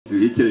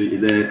يجري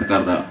إذا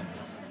تكرر.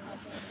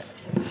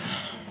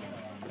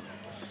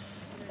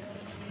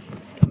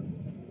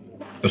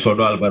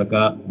 Sodo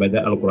albarka bada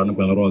alquran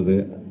kan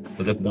rose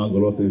peut-être dans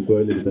l'autre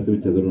soil les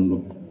tasbih tazarunno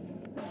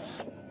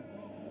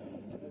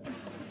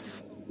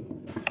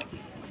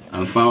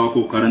alfa ko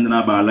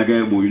karandna ba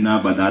laga boyuna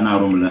badana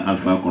romla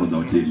alfa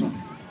kordo tino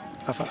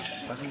afa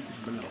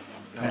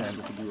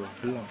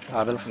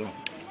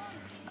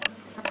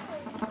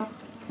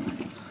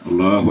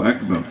Allahu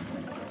akbar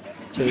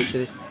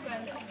ceri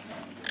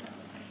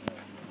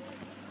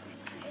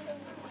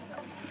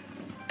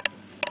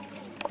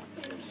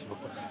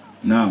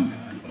نعم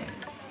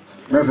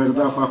نظر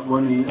دا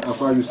فاقواني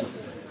أفا يوسف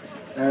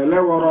لا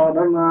وراء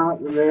دانا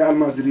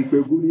المصري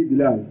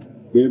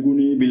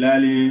كيغوني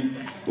بلالي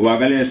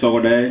وغالي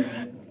سوغداي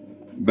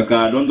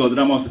بكا دون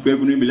دودنا موس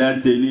كيغوني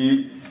بلال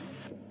تيني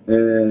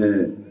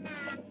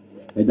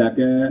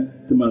اداكا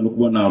تما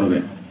نكبو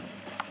ناروبي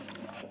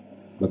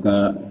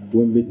بكا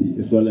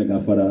ومبتي سولي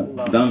غافرا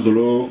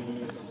دانزلو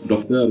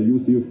دكتور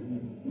يوسف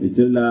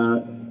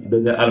يتلا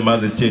بدا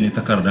المازل تيني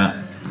تكردا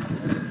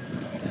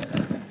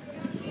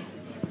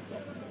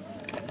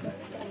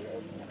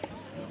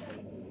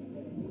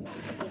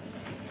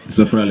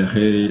سفر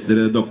الخير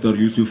ده دكتور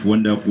يوسف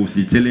وندا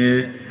كوسي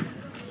تشلي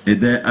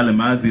اذا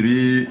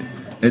المازري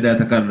اذا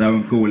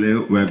تكرر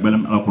كوله ويقبل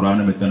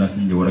القران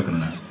متناسين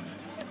جوركنا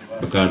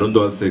بكارون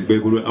دو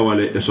سيغبغلو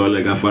اوله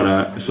اسول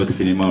غفارا سوت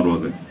سينما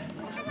روزه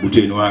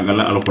بوتين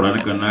واغلا القران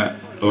كنا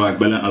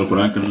واقبل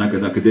القران كنا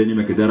كذا كدني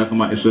مكدار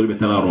كما اسول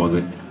بتلا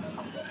روزه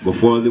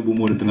بفوز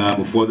بمولتنا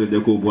بفوز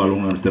ديكو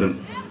بوالون نترن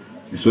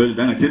اسول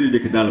دانا تيري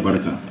ديك دال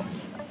بركه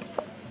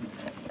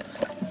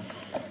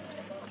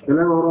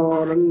لا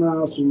وراء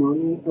لنا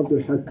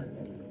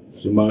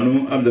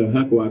سمانو عبد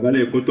الحق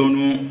وقال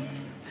كوتونو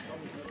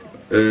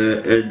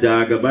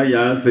جاغبا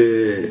ياس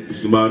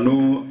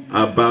سمانو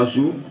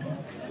عباسو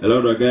لا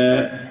روغا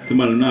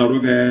تمالنا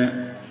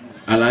روغا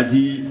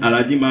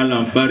alaji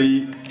malam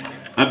fari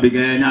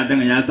abiga nya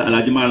danga yas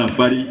alaji malam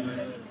fari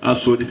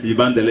aso di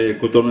sibandele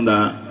kotono da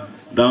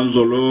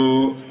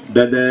danzolo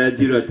dada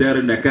directeur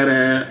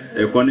nakare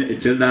e koni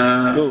echelda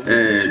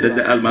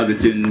dada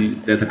almazatin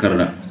da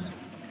takarra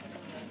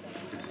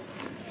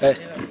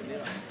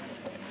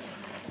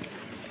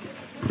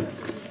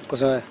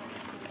cosa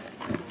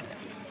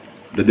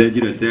da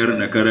directeur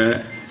nakare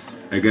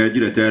aga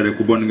directeur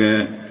ku bonga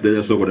da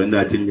sokode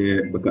nda tinge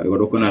baka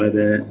go ko nara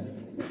de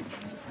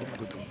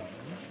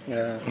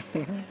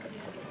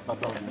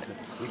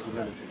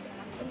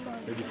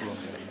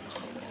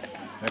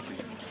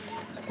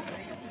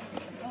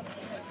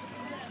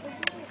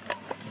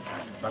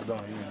Pardon.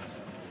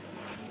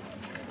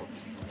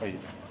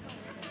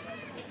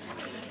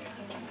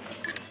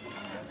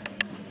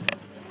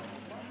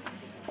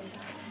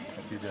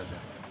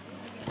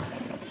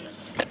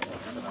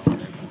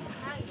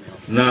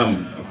 نعم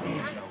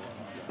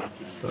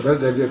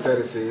رزق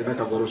ترسي نك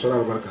غورو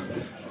سورا البركه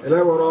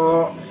لا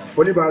وراء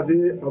فولي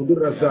بازي عبد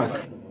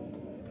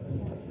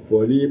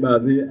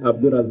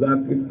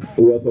الرزاق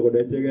هو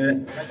سوغدي تيغي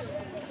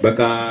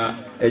بكا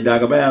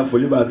اجاغبا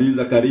فولي بازي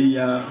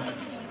زكريا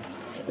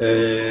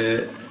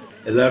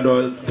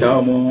لادو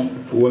تامو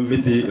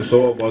ومبتي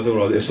سو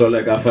بوزو سولا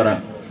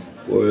غفرا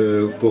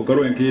ko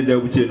karo en ki de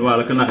buti no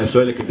ala kana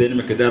sole ki den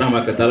me ki dara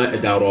ma ka tala e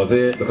da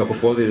rose baka ko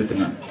foze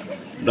litna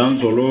dan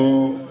solo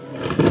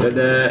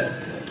de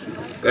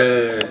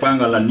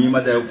pangala ni ma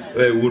de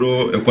wuro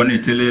e koni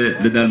tele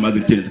de dal ma du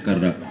tele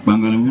takarda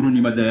pangala wuro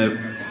ni ma de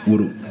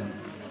wuro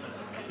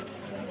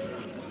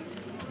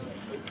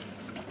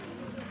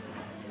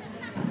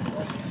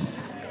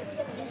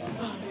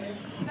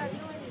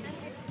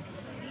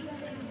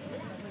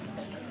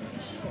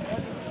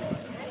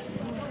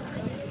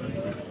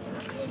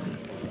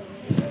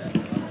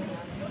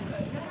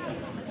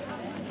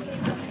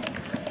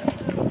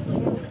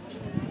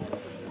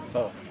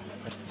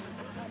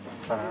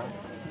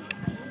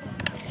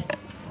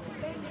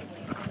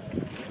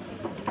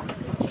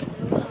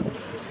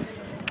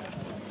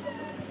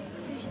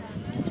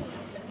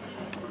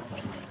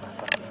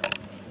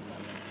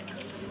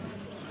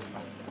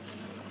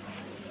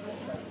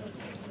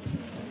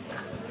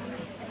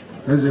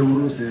Eze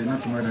wuro se na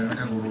tuma da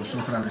naka wuro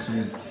sofra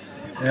alkhair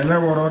ele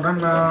woro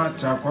danna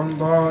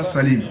Chakondo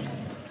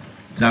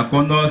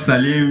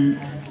Salim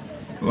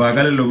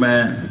wagale lume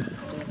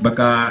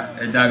baka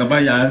jagaba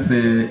ya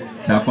se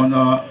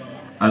Chakondo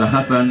Al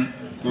Hassan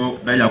ko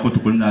da ya kutu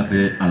kulna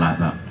se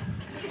Alasa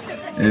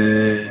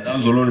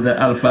dan zolor da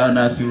Alfa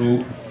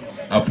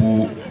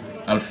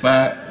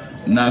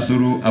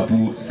Nasiru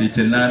apu se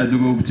chelna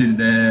dugo butin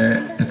de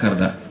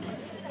takarda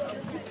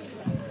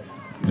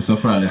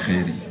sofra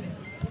alkhairi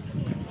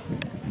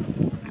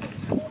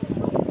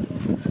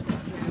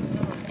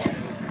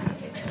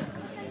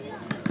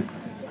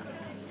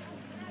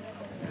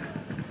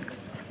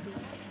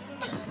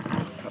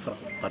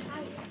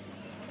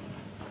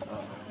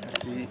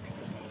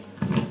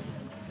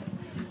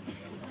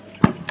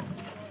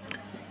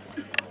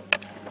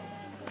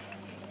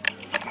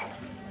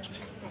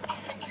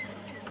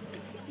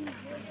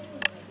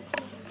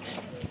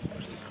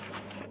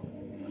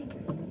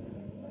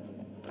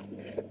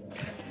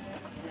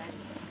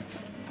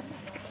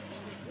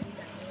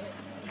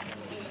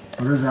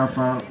Oreza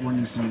afa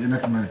wonisi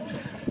enakamare.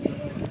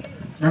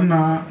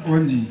 Nana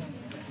ondi.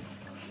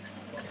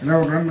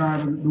 Leo nana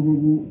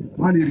dugugu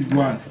Ali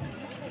Ridwan.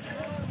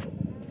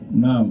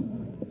 Naam.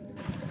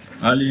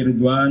 Ali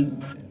Ridwan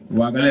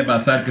wagale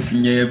basar ke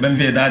finye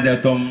benve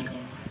dade tom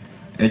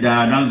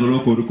eja dan zolo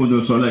ko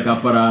do sole ka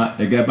fara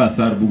ege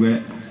basar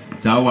buge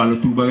chawa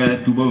tuba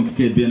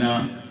ke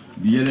bena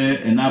biyele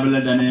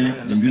enable dane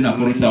ngina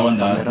ko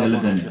chawanda tele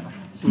dane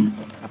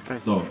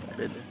to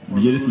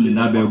biyele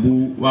silinda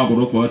bebu wa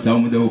goro ko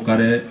chawu de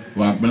kare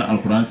wa gbala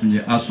alquran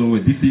sinye aso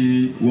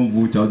disi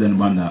wonvu chawden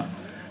banda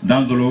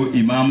dans le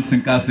imam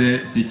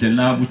Sinkase si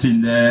chelna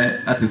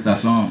boutine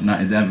attestation na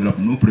aide enveloppe.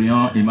 Nous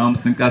prions imam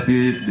Sinkase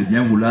de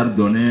bien vouloir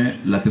donner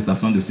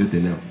l'attestation de cet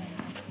élève.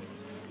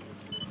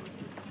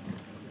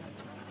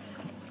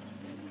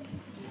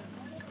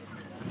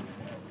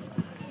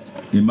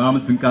 Imam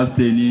Sinkase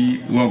teni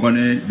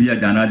wogone biya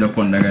dana de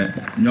kondage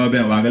nyobe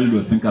wagal do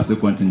Sinkase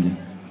continue.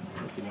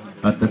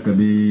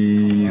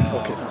 Atakabir.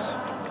 Ok, merci.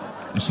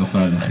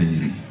 Sofra le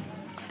khairi.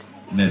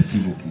 Merci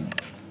beaucoup.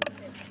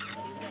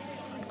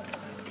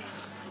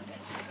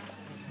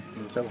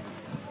 C'est bon.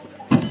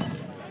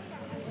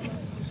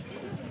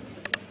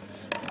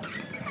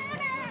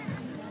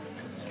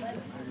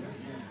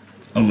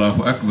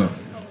 Allahu Akbar.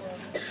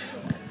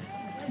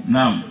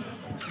 Naam.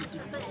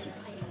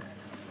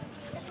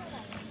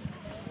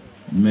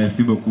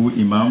 Merci beaucoup,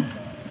 Imam.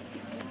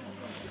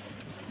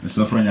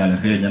 Monsieur Franyal,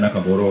 Nyana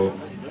Kaboro.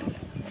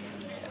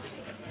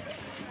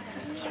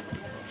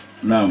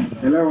 Naam.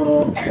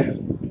 Eleworo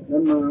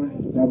nana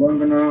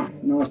tabangana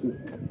nasu.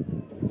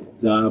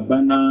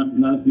 Tabana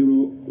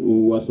Nasiru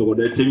wa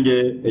sokode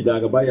cenge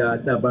ejagabaya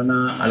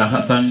tabana Al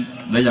Hassan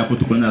la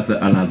yakutukuna sa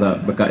Al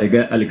Hazar baka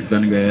ega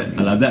Alexan ga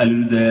Al Hazar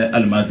alilude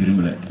Al Maziri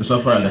mle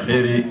sofra al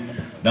khairi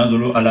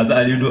danzulu Al Hazar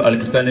alilude Al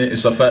Kisane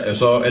sofa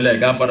so ele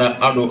gafara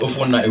ado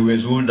ofuna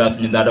ewezu das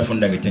ni dada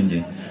funda ga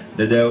cenge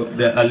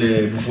de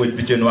ale bufo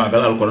biteno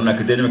agal al corona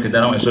ke denme ke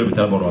dana so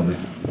bital boroze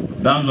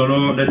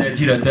danzulu de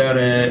directeur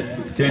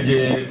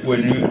cenge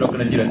woni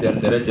dokna directeur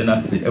tere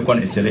tenasi e kon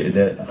e chele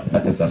de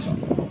attestation.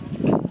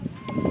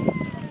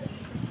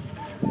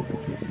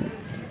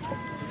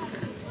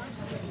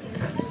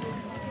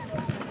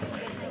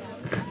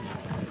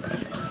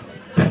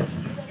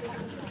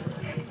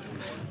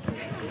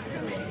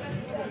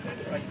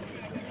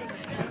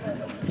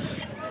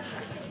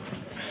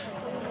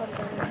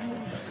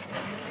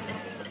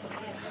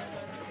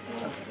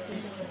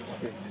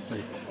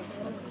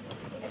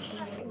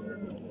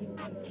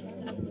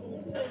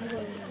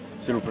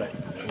 S'il vous plaît.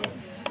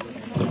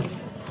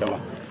 C'est bon.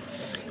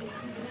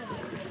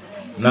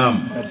 Naam.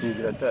 Merci,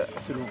 directeur.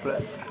 S'il vous plaît.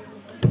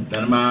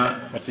 Danma.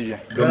 Merci bien.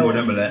 Dombo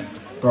dembele.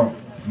 Bon.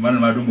 Man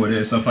ma dumbo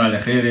de sofra le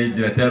khairi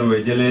directeur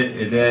we jele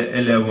e de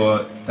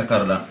élève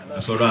takarda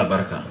so do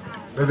albarka.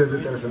 Leze de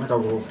tere sana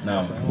kawo.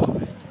 Naam.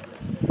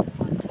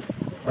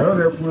 Alors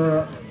de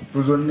funa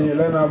tuzonni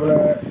lana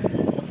bala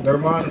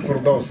Darman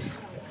Firdaus.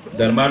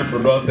 Darman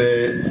Firdaus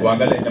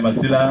wagale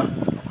nyamasila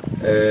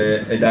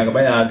e daga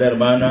baya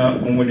Darmana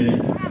umuni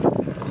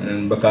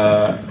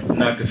baka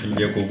nak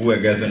finje ko buwe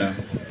gazana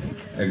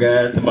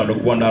ga tamalo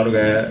ko naru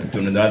ga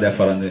tunada da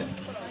farande.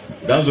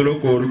 Dans le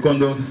cours,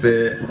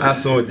 c'est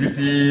asso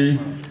d'ici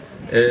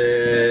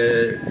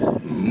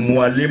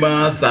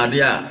Moualima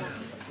Sadia.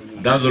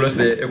 Dans le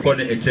c'est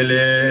école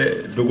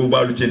échelle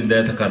Dougouba Luchin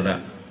de Takarda.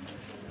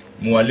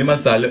 Moualima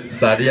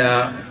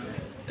Sadia,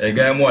 et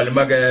gars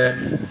Moualima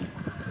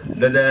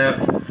de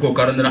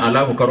Kokarandra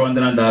Allah,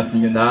 Kokarandra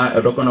Dasinda,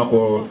 et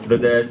Dokonako,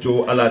 de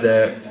Chu Allah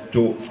de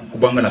Chu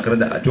Kubanga,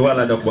 Chu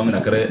Allah de Kubanga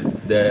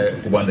de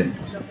Kubande.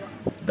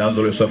 Dans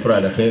le Sofra,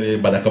 le Khéri,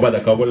 Badakaba de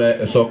Kabule,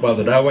 et Sofra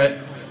de Dawe.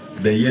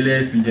 De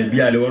yele sinje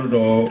biya le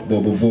wordo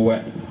bobo vowa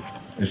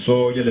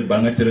so yele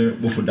bangatere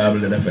bu fu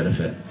dable da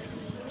fe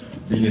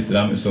din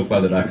islam so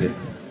pas de rake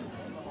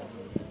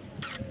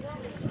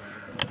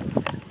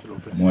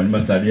mo alma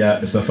sadia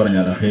so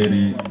farnya la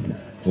khairi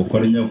ko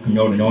kornya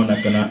kunyo nyo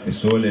nakana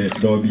so le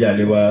do biya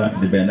le wa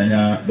de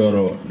benanya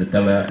doro de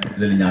tala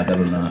le nya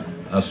daluna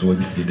aso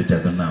di si de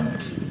chazana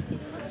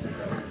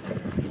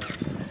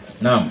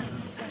nam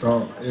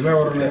To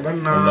eleworo le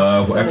banna.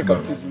 Allahu akbar.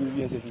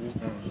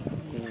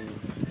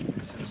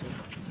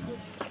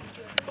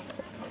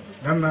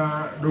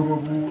 Dana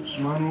dogobu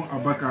Sumanu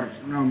Abakar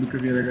na mbika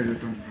birega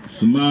jeton.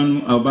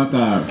 Sumanu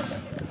Abakar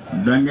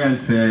dangal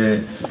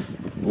se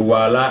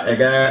wala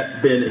ega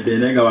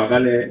benenga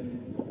wagale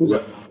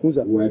Kuza.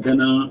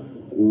 wagana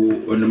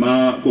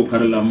onma ko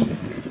karlam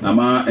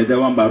ama eda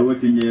wan baro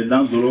tinye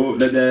dan zoro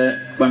de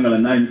bangala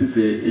na yin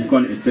se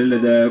ikon etelle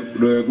de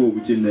go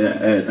bucin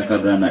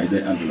takarda na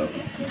ide andlo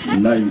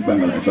na yin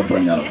bangala so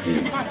franya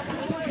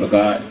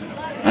ka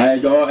ay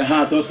jo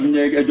ha to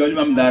sunye jo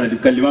limam dare di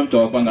kalimam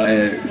to bangal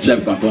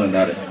chef canton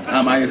dare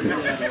ama yese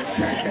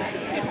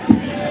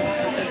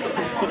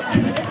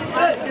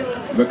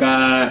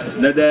baka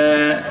de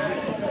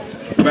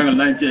bangal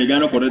nan che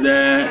gano ko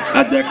de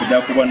adek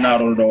da ko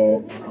banaro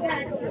do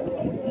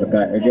baka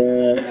ege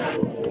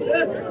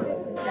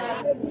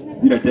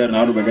directeur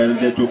na do bagal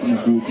de to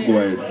ku ko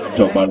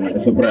to bal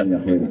so pranya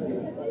kheri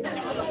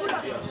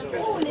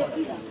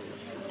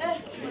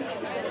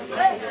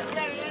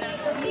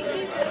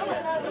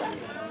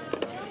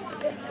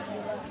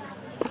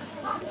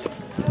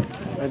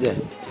Aja.